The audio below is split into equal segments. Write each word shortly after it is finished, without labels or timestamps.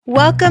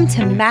Welcome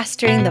to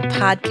Mastering the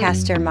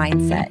Podcaster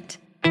Mindset.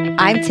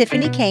 I'm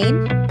Tiffany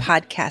Kane,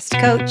 podcast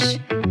coach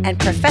and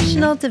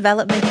professional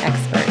development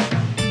expert.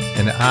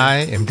 And I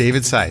am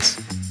David Seiss,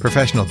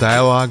 professional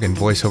dialogue and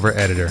voiceover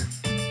editor.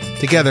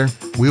 Together,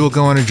 we will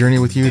go on a journey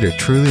with you to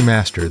truly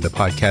master the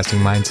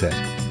podcasting mindset.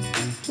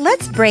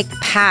 Let's break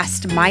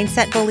past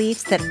mindset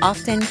beliefs that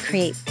often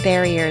create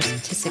barriers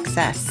to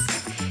success.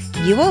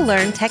 You will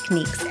learn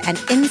techniques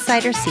and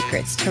insider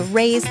secrets to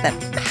raise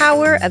the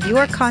power of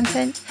your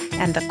content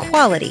and the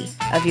quality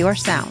of your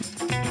sound.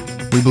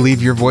 We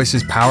believe your voice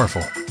is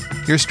powerful.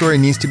 Your story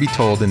needs to be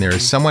told, and there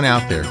is someone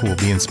out there who will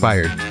be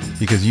inspired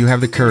because you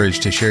have the courage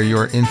to share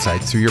your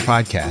insights through your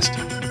podcast.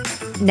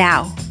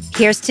 Now,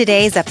 here's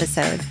today's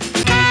episode.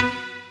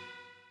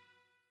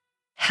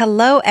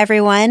 Hello,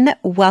 everyone.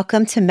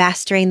 Welcome to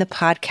Mastering the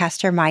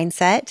Podcaster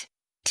Mindset.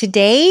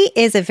 Today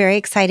is a very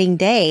exciting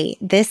day.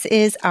 This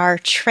is our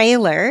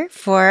trailer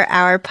for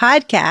our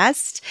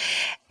podcast.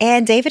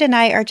 And David and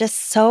I are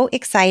just so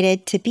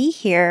excited to be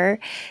here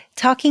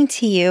talking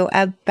to you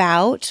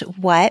about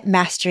what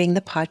Mastering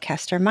the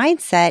Podcaster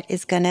Mindset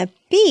is going to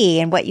be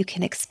and what you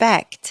can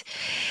expect.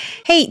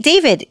 Hey,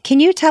 David, can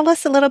you tell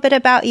us a little bit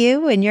about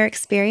you and your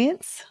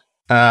experience?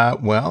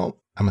 Well,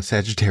 I'm a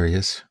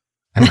Sagittarius.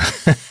 I'm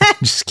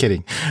just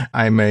kidding.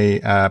 I'm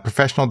a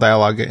professional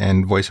dialogue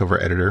and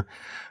voiceover editor.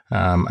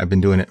 I've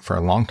been doing it for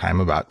a long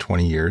time, about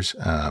 20 years.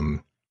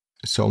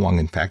 So long,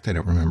 in fact, I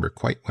don't remember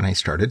quite when I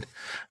started.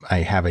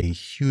 I have a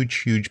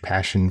huge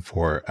passion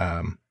for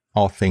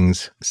all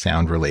things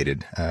sound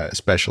related,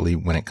 especially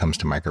when it comes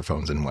to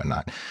microphones and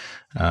whatnot.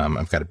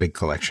 I've got a big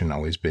collection,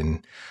 always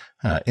been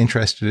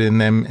interested in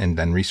them and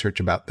done research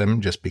about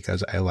them just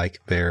because I like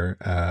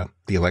the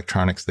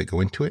electronics that go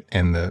into it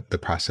and the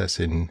process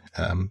in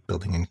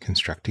building and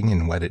constructing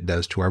and what it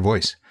does to our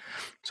voice.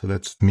 So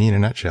that's me in a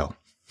nutshell.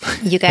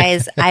 You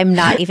guys, I'm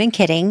not even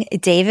kidding.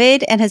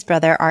 David and his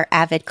brother are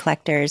avid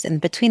collectors,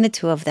 and between the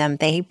two of them,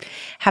 they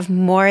have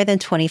more than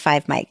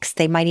 25 mics.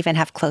 They might even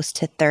have close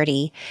to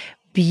 30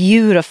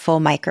 beautiful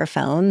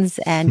microphones.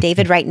 And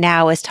David right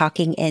now is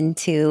talking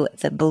into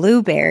the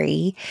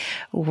Blueberry,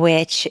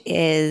 which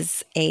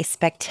is a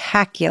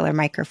spectacular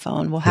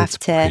microphone. We'll have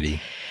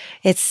pretty.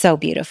 It's so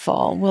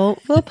beautiful.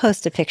 We'll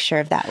post a picture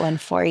of that one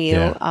for you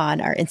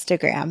on our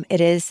Instagram.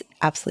 It is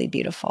absolutely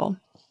beautiful.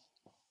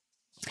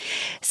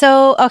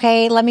 So,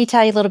 okay, let me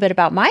tell you a little bit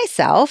about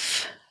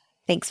myself.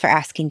 Thanks for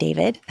asking,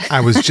 David. I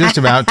was just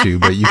about to,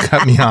 but you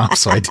cut me off,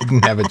 so I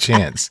didn't have a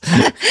chance. So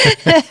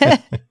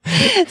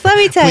let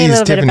me tell you a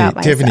little bit about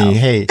myself. Tiffany,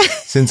 hey,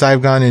 since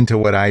I've gone into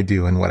what I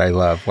do and what I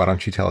love, why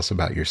don't you tell us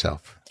about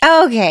yourself?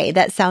 Okay,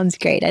 that sounds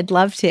great. I'd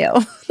love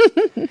to.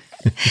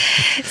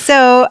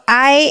 So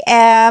I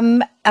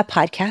am a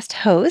podcast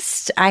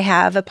host. I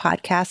have a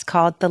podcast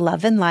called The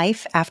Love and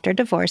Life After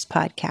Divorce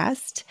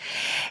podcast.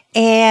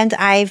 And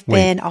I've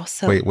been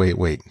also...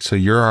 Wait. So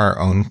you're our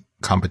own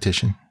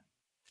competition?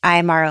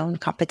 I'm our own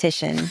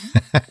competition.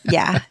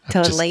 Yeah,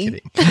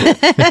 totally.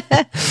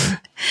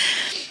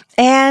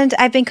 And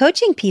I've been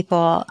coaching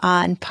people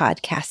on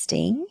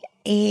podcasting,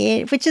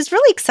 which is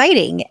really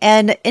exciting.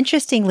 And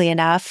interestingly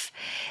enough,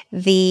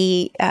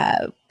 the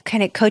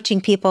kind of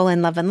coaching people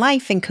in love and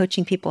life and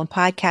coaching people in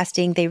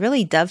podcasting, they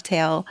really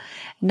dovetail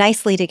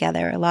nicely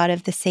together. A lot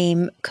of the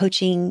same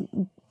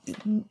coaching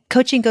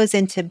goes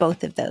into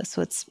both of those.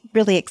 So it's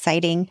really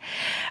exciting.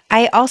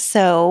 I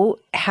also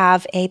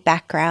have a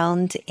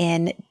background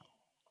in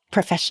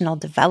professional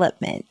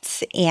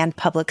development and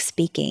public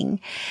speaking.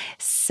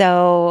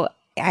 So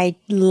I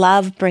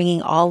love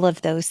bringing all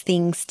of those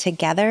things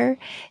together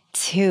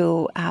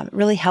to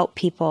really help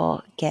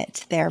people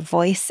get their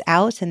voice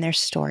out and their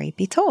story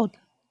be told.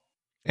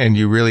 And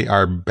you really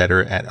are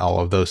better at all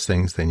of those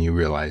things than you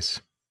realize.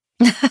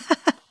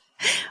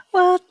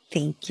 Well,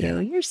 thank you.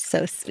 Yeah. You're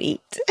so sweet.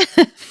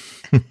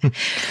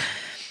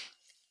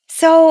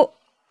 So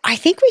I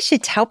think we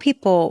should tell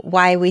people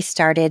why we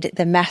started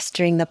the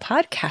Mastering the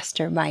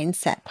Podcaster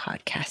Mindset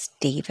podcast,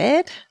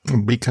 David.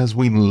 Because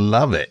we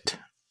love it.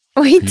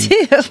 We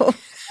do.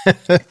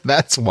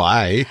 That's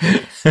why.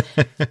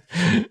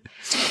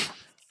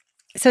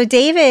 So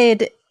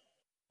David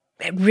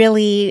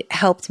really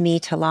helped me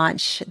to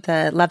launch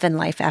the Love and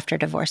Life After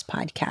Divorce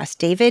podcast.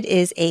 David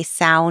is a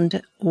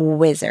sound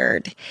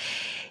wizard.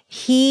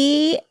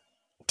 He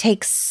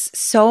takes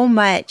so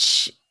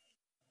much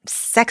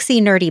sexy,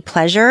 nerdy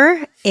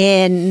pleasure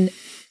in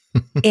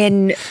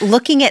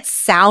looking at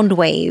sound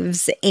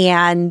waves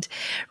and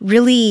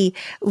really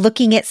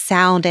looking at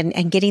sound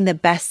and getting the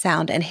best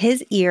sound. And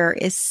his ear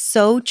is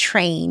so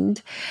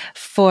trained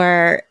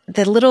for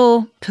the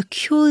little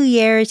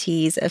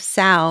peculiarities of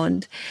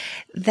sound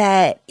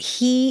that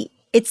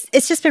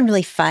it's just been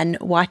really fun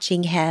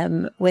watching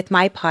him with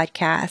my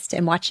podcast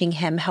and watching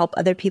him help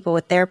other people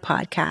with their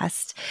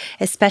podcast,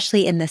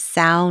 especially in the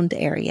sound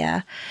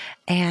area.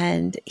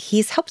 And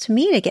he's helped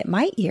me to get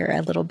my ear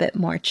a little bit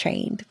more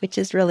trained, which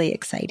is really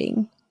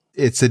exciting.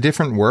 It's a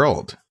different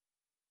world.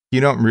 You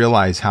don't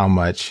realize how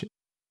much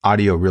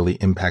audio really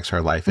impacts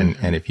our life.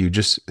 And if you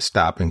just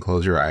stop and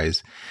close your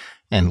eyes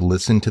and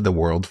listen to the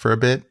world for a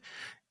bit,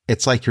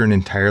 it's like you're in an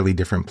entirely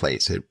different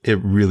place. It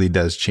really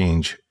does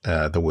change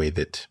the way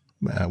that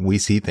we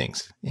see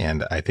things.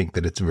 And I think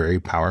that it's very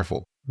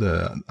powerful.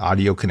 The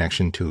audio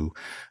connection to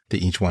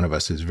each one of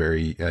us is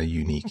very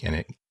unique,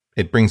 and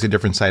it brings a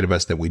different side of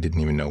us that we didn't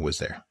even know was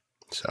there.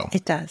 So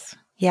it does.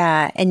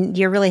 Yeah. And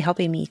you're really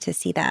helping me to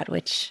see that,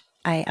 which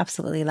I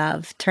absolutely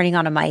love. Turning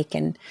on a mic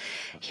and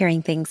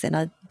hearing things in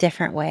a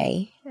different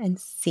way and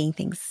seeing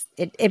things.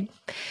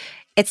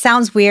 It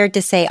sounds weird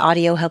to say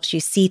audio helps you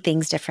see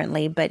things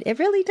differently, but it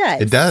really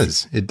does. It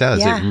does. It does.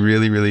 Yeah. It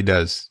really, really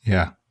does.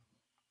 Yeah.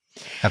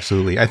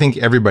 Absolutely. I think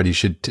everybody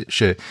should,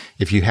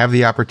 if you have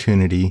the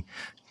opportunity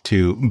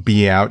to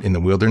be out in the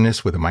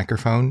wilderness with a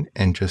microphone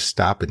and just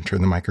stop and turn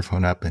the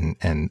microphone up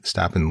and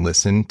stop and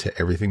listen to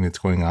everything that's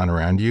going on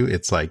around you,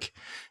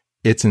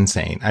 it's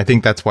insane. I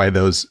think that's why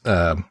those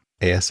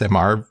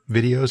ASMR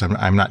videos,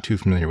 I'm not too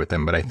familiar with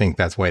them, but I think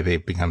that's why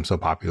they've become so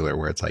popular,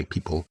 where it's like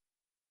people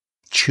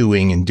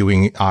chewing and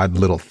doing odd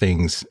little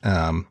things,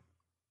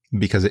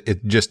 because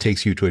it just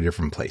takes you to a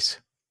different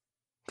place,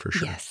 for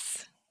sure.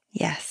 Yes.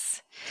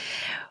 Yes.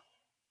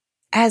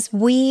 As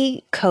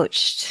we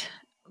coached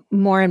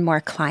more and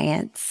more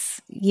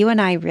clients, you and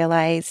I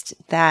realized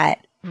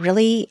that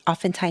really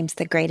oftentimes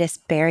the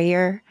greatest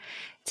barrier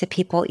to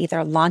people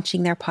either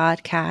launching their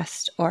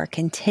podcast or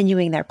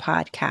continuing their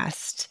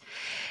podcast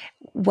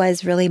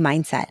was really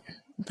mindset.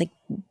 Like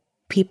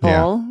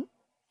people,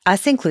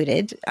 us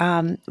included,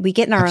 we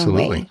get in our own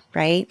way,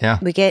 right? Yeah.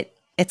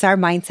 It's our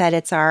mindset.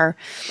 It's our,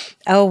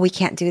 oh, we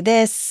can't do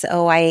this.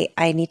 Oh, I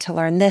need to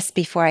learn this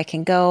before I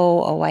can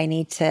go. Oh, I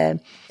need to,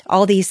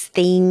 all these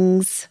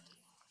things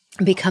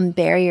become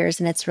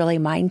barriers, and it's really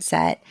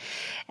mindset.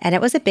 And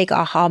it was a big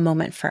aha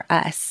moment for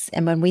us.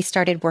 And when we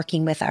started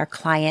working with our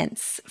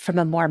clients from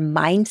a more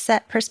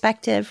mindset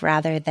perspective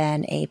rather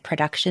than a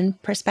production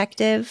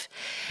perspective,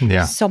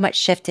 so much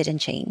shifted and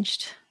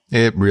changed.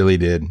 It really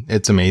did.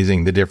 It's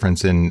amazing the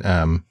difference in,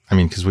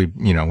 because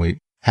we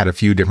had a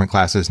few different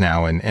classes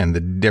now, and the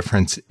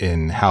difference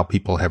in how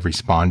people have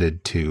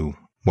responded to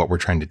what we're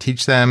trying to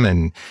teach them,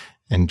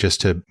 and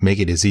just to make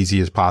it as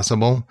easy as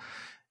possible.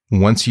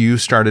 Once you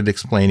started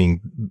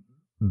explaining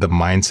the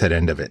mindset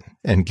end of it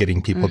and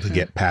getting people to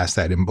get past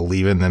that and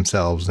believe in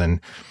themselves and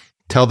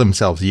tell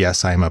themselves,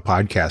 yes, I'm a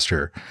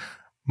podcaster,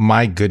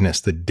 my goodness,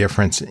 the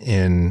difference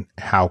in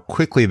how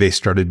quickly they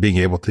started being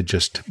able to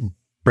just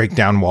break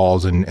down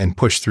walls and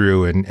push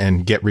through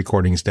and get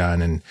recordings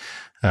done. And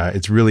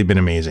it's really been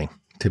amazing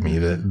to me,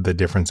 the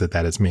difference that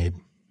has made.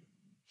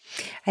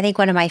 I think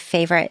one of my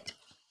favorite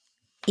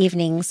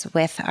evenings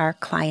with our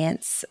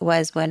clients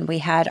was when we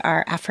had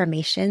our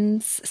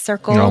affirmations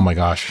circle. Oh my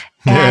gosh.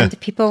 And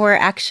people were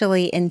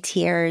actually in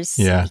tears.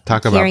 Yeah.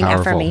 Talk about hearing powerful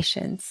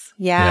affirmations.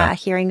 Yeah.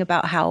 Hearing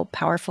about how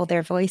powerful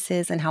their voice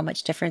is and how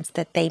much difference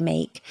that they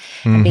make,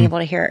 and being able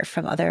to hear it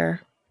from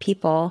other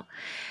people.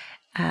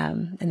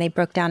 And they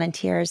broke down in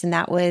tears. And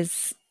that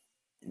was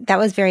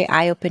very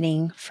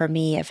eye-opening for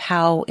me of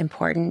how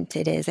important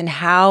it is and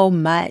how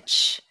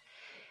much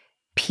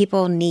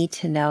people need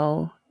to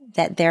know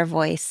that their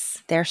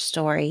voice, their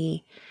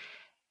story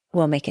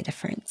will make a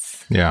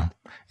difference. Yeah.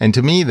 And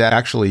to me, that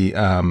actually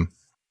kind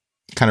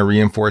of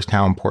reinforced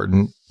how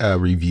important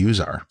reviews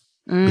are,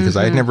 because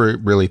I had never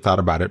really thought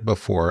about it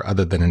before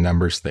other than a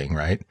numbers thing,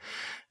 right?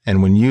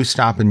 And when you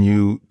stop and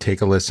you take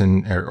a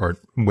listen, or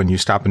when you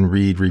stop and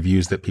read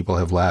reviews that people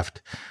have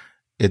left,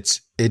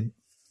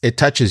 it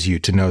touches you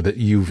to know that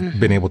you've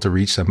been able to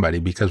reach somebody,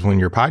 because when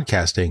you're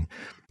podcasting,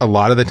 a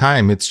lot of the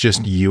time it's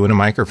just you and a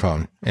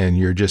microphone, and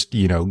you're just,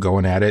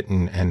 going at it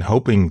and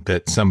hoping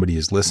that somebody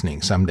is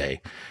listening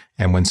someday.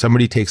 And when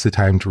somebody takes the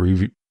time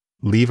to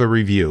leave a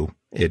review,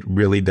 it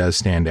really does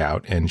stand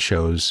out and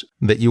shows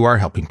that you are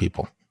helping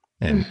people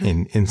and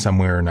in some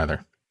way or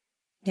another.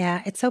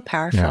 Yeah. It's so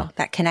powerful,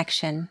 that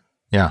connection.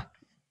 Yeah.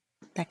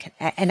 The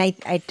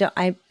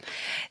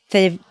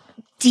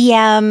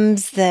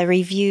DMs, the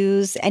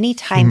reviews,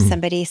 anytime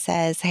somebody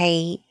says,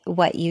 hey,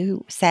 what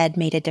you said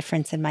made a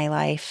difference in my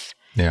life,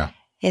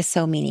 is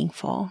so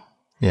meaningful.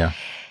 Yeah.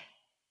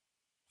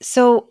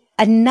 So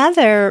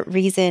another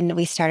reason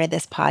we started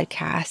this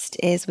podcast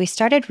is we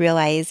started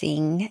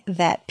realizing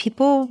that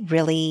people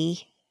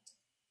really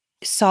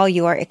saw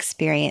your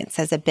experience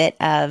as a bit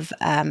of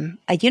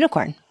a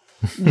unicorn.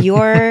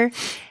 Your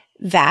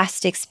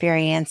vast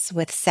experience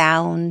with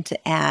sound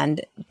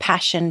and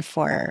passion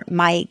for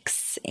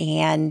mics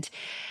and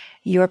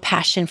your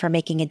passion for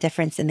making a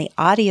difference in the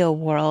audio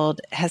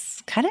world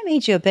has kind of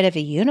made you a bit of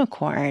a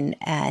unicorn,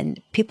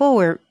 and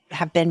people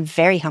have been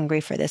very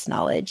hungry for this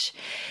knowledge.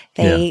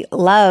 They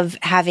love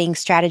having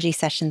strategy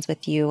sessions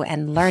with you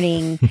and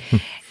learning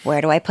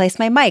where do I place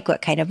my mic?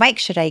 What kind of mic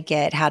should I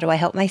get? How do I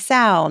help my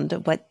sound?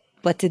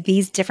 What do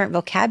these different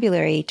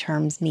vocabulary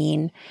terms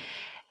mean?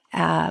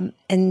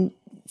 And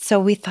so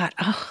we thought,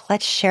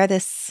 let's share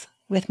this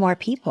with more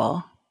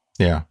people.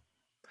 Yeah.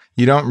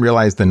 You don't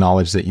realize the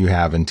knowledge that you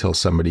have until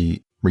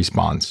somebody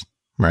responds,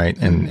 right?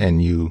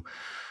 And you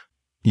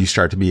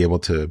start to be able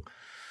to,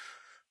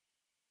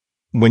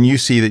 when you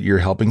see that you're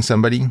helping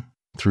somebody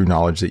through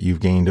knowledge that you've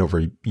gained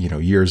over,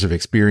 years of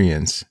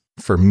experience,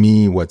 for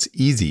me, what's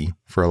easy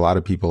for a lot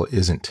of people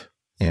isn't.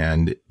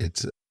 And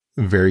it's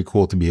very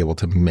cool to be able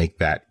to make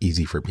that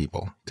easy for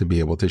people, to be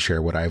able to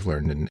share what I've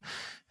learned and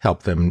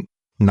help them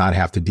not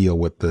have to deal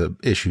with the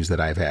issues that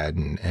I've had,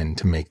 and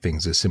to make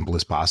things as simple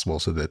as possible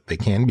so that they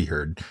can be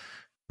heard,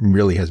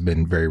 really has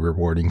been very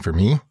rewarding for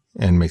me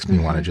and makes me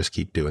want to just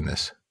keep doing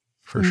this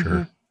for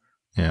sure.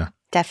 Yeah.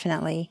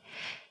 Definitely.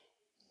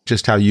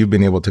 Just how you've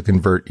been able to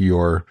convert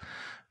your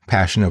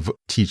passion of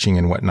teaching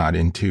and whatnot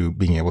into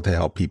being able to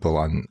help people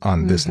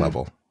on this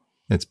level.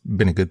 It's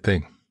been a good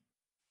thing.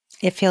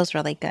 It feels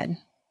really good.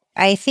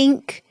 I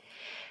think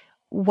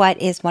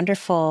what is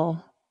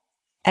wonderful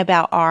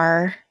about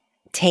our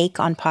take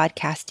on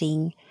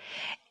podcasting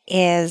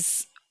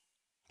is,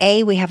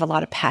 we have a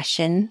lot of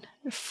passion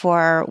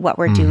for what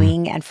we're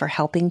doing and for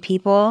helping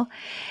people.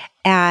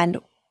 And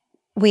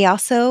we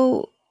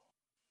also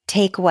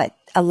take what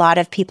a lot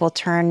of people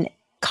turn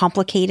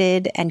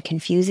complicated and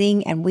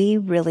confusing, and we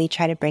really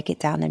try to break it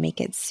down and make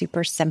it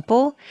super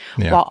simple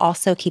while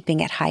also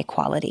keeping it high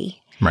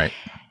quality. Right.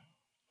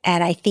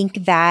 And I think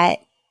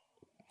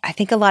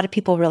a lot of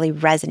people really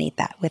resonate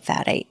with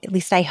that. At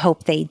least I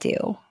hope they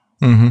do.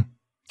 Mm-hmm.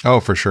 Oh,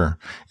 for sure.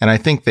 And I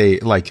think they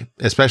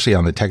especially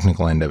on the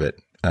technical end of it.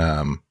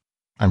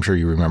 I'm sure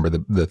you remember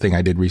the thing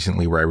I did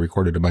recently where I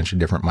recorded a bunch of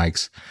different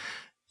mics,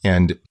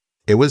 and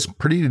it was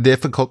pretty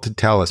difficult to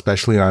tell,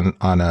 especially on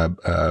a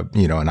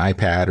an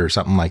iPad or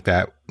something like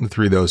that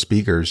through those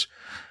speakers.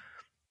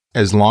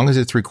 As long as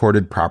it's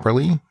recorded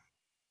properly,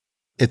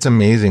 it's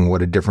amazing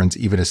what a difference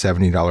even a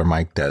 $70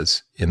 mic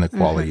does in the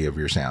quality of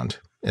your sound.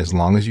 As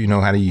long as you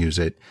know how to use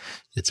it,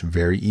 it's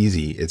very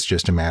easy. It's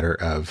just a matter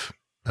of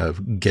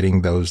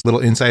getting those little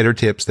insider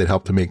tips that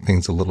help to make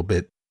things a little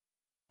bit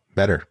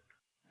better.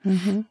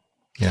 Mm-hmm.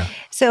 Yeah.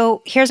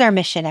 So here's our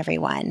mission,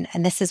 everyone.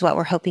 And this is what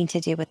we're hoping to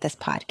do with this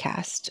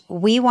podcast.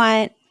 We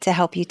want to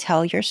help you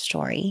tell your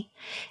story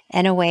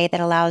in a way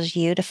that allows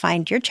you to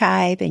find your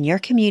tribe and your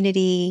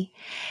community.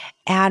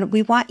 And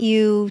we want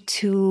you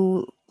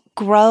to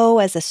grow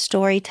as a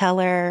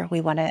storyteller.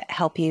 We want to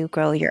help you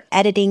grow your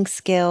editing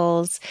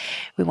skills.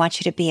 We want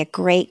you to be a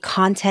great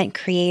content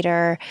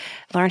creator,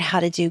 learn how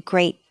to do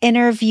great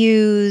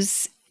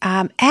interviews,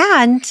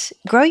 and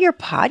grow your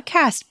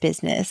podcast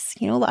business.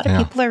 A lot of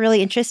people are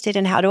really interested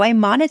in, how do I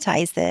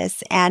monetize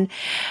this? And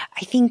I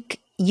think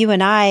you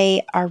and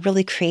I are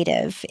really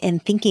creative in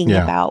thinking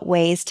about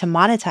ways to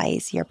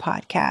monetize your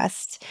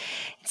podcast.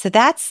 So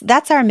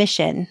that's our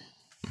mission.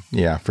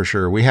 Yeah, for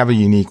sure. We have a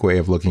unique way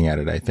of looking at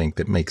it, I think,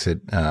 that makes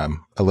it a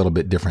little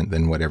bit different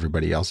than what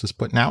everybody else is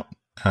putting out.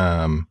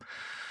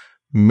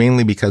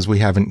 Mainly because we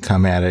haven't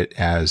come at it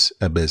as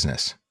a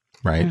business.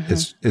 Right.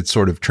 It's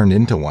sort of turned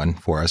into one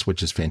for us,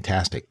 which is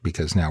fantastic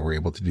because now we're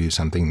able to do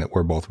something that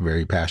we're both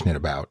very passionate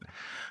about.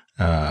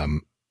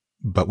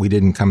 But we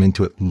didn't come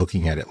into it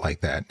looking at it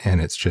like that. And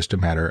it's just a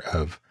matter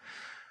of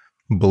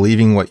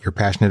believing what you're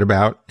passionate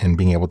about and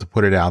being able to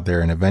put it out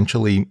there. And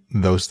eventually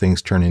those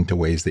things turn into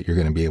ways that you're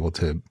going to be able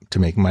to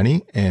make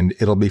money. And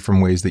it'll be from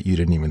ways that you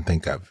didn't even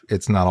think of.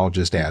 It's not all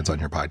just ads on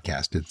your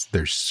podcast.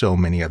 There's so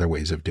many other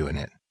ways of doing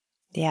it.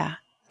 Yeah.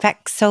 In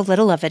fact, so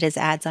little of it is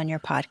ads on your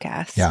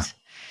podcast. Yeah.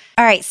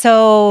 All right,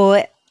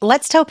 so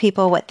let's tell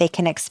people what they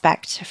can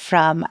expect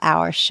from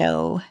our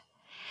show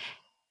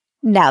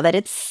now that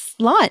it's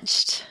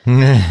launched.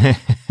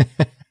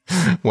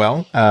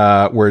 Well,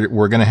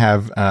 we're going to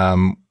have,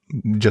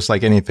 just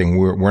like anything,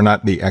 we're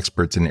not the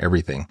experts in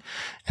everything.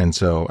 And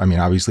so, I mean,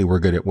 obviously we're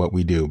good at what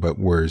we do, but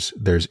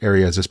there's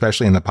areas,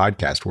 especially in the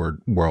podcast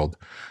world,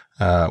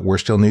 we're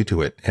still new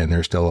to it, and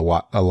there's still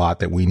a lot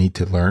that we need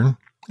to learn.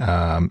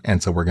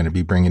 And so we're going to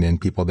be bringing in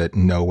people that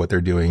know what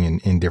they're doing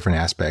in different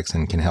aspects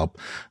and can help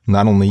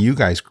not only you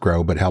guys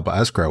grow, but help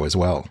us grow as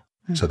well,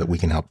 so that we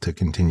can help to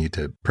continue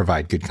to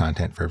provide good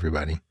content for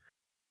everybody.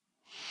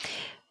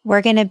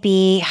 We're going to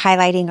be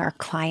highlighting our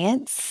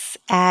clients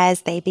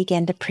as they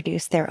begin to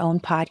produce their own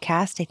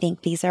podcast. I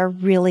think these are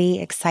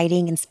really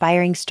exciting,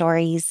 inspiring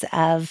stories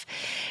of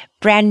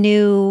brand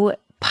new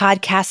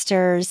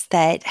podcasters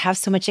that have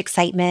so much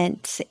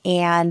excitement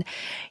and,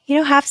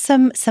 have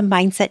some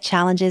mindset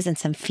challenges and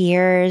some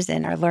fears,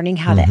 and are learning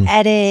how to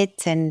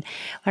edit and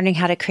learning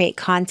how to create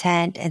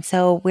content. And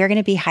so we're going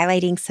to be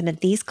highlighting some of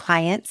these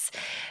clients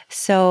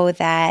so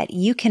that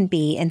you can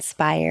be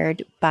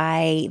inspired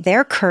by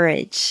their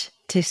courage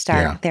to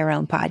start their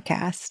own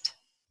podcast.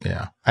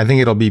 Yeah. I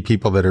think it'll be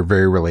people that are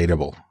very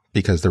relatable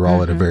because they're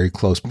all at a very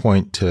close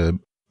point to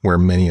where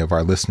many of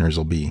our listeners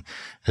will be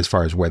as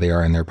far as where they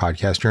are in their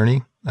podcast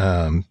journey,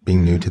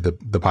 being new to the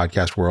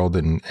podcast world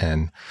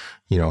and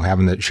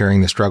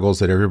sharing the struggles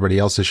that everybody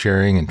else is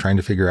sharing and trying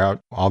to figure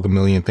out all the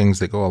million things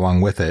that go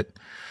along with it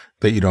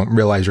that you don't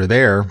realize are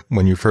there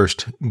when you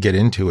first get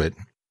into it.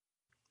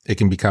 It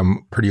can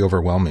become pretty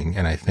overwhelming.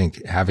 And I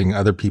think having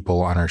other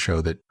people on our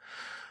show that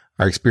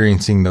are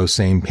experiencing those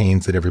same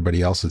pains that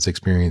everybody else is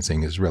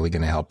experiencing is really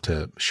going to help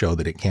to show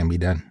that it can be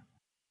done.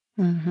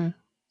 Mm-hmm.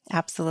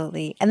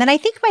 Absolutely. And then I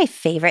think my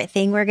favorite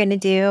thing we're going to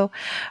do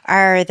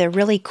are the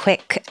really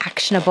quick,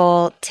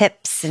 actionable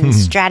tips and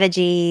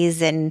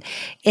strategies and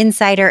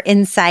insider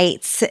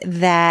insights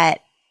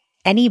that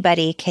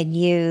anybody can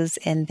use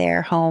in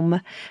their home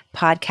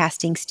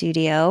podcasting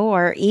studio,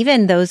 or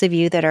even those of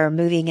you that are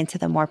moving into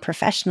the more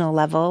professional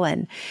level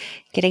and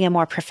getting a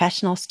more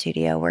professional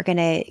studio. We're going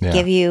to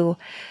give you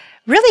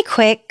really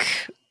quick,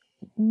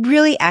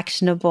 really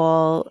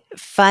actionable,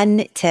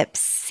 fun tips,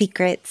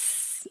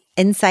 secrets,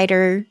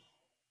 insider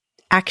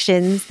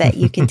actions that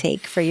you can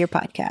take for your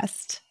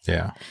podcast.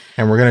 Yeah.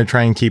 And we're going to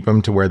try and keep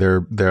them to where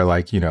they're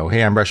like,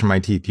 hey, I'm brushing my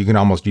teeth. You can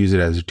almost use it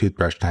as a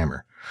toothbrush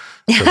timer.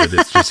 So that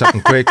it's just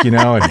something quick, and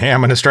hey,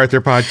 I'm going to start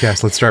their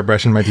podcast. Let's start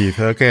brushing my teeth.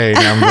 Okay,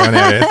 now I'm going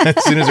at it.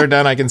 As soon as they're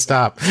done, I can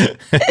stop.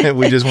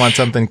 We just want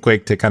something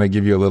quick to kind of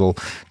give you a little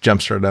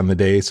jump start on the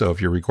day. So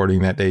if you're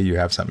recording that day, you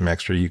have something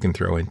extra you can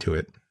throw into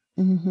it.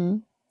 Mm-hmm.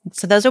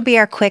 So those will be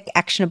our quick,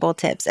 actionable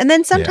tips. And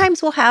then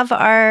sometimes we'll have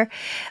our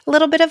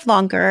little bit of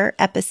longer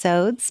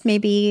episodes,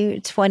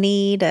 maybe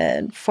 20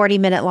 to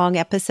 40-minute long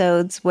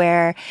episodes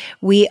where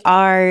we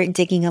are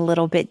digging a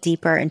little bit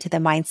deeper into the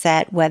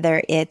mindset,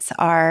 whether it's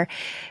our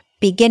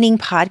beginning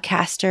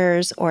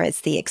podcasters or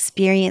it's the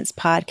experienced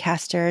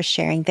podcasters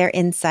sharing their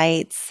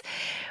insights.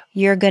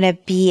 You're going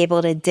to be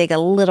able to dig a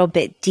little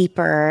bit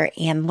deeper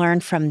and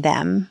learn from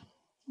them,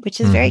 which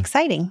is very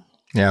exciting.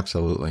 Yeah,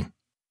 absolutely.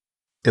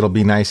 It'll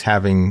be nice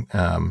having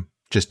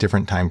just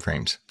different time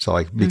frames. So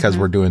like, because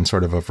we're doing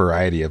sort of a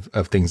variety of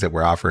things that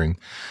we're offering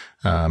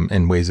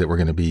and ways that we're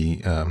going to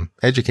be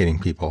educating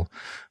people,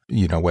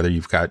 whether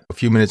you've got a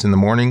few minutes in the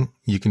morning,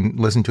 you can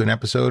listen to an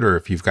episode, or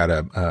if you've got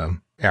a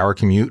hour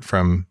commute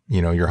from,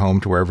 your home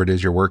to wherever it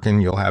is you're working,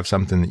 you'll have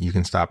something that you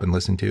can stop and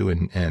listen to,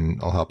 and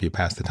it'll help you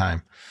pass the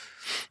time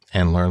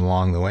and learn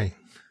along the way.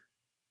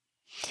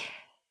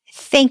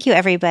 Thank you,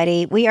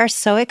 everybody. We are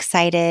so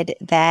excited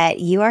that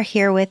you are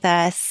here with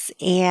us,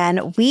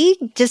 and we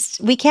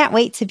can't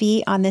wait to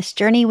be on this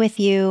journey with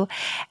you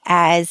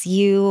as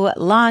you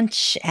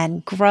launch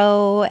and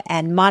grow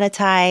and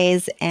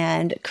monetize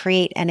and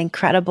create an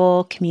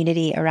incredible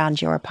community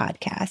around your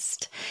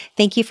podcast.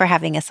 Thank you for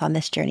having us on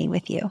this journey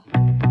with you.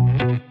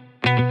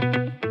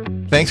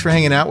 Thanks for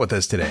hanging out with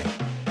us today.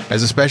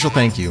 As a special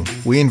thank you,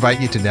 we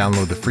invite you to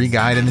download the free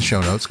guide in the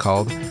show notes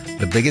called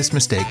The Biggest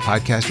Mistake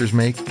Podcasters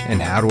Make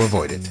and How to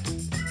Avoid It.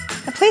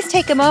 And please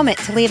take a moment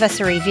to leave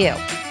us a review.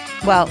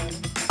 Well,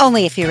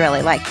 only if you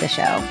really like the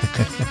show.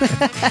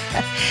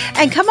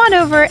 And come on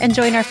over and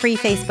join our free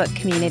Facebook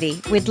community.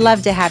 We'd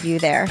love to have you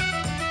there.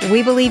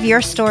 We believe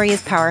your story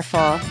is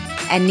powerful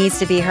and needs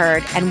to be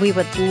heard, and we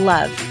would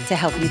love to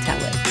help you tell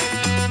it.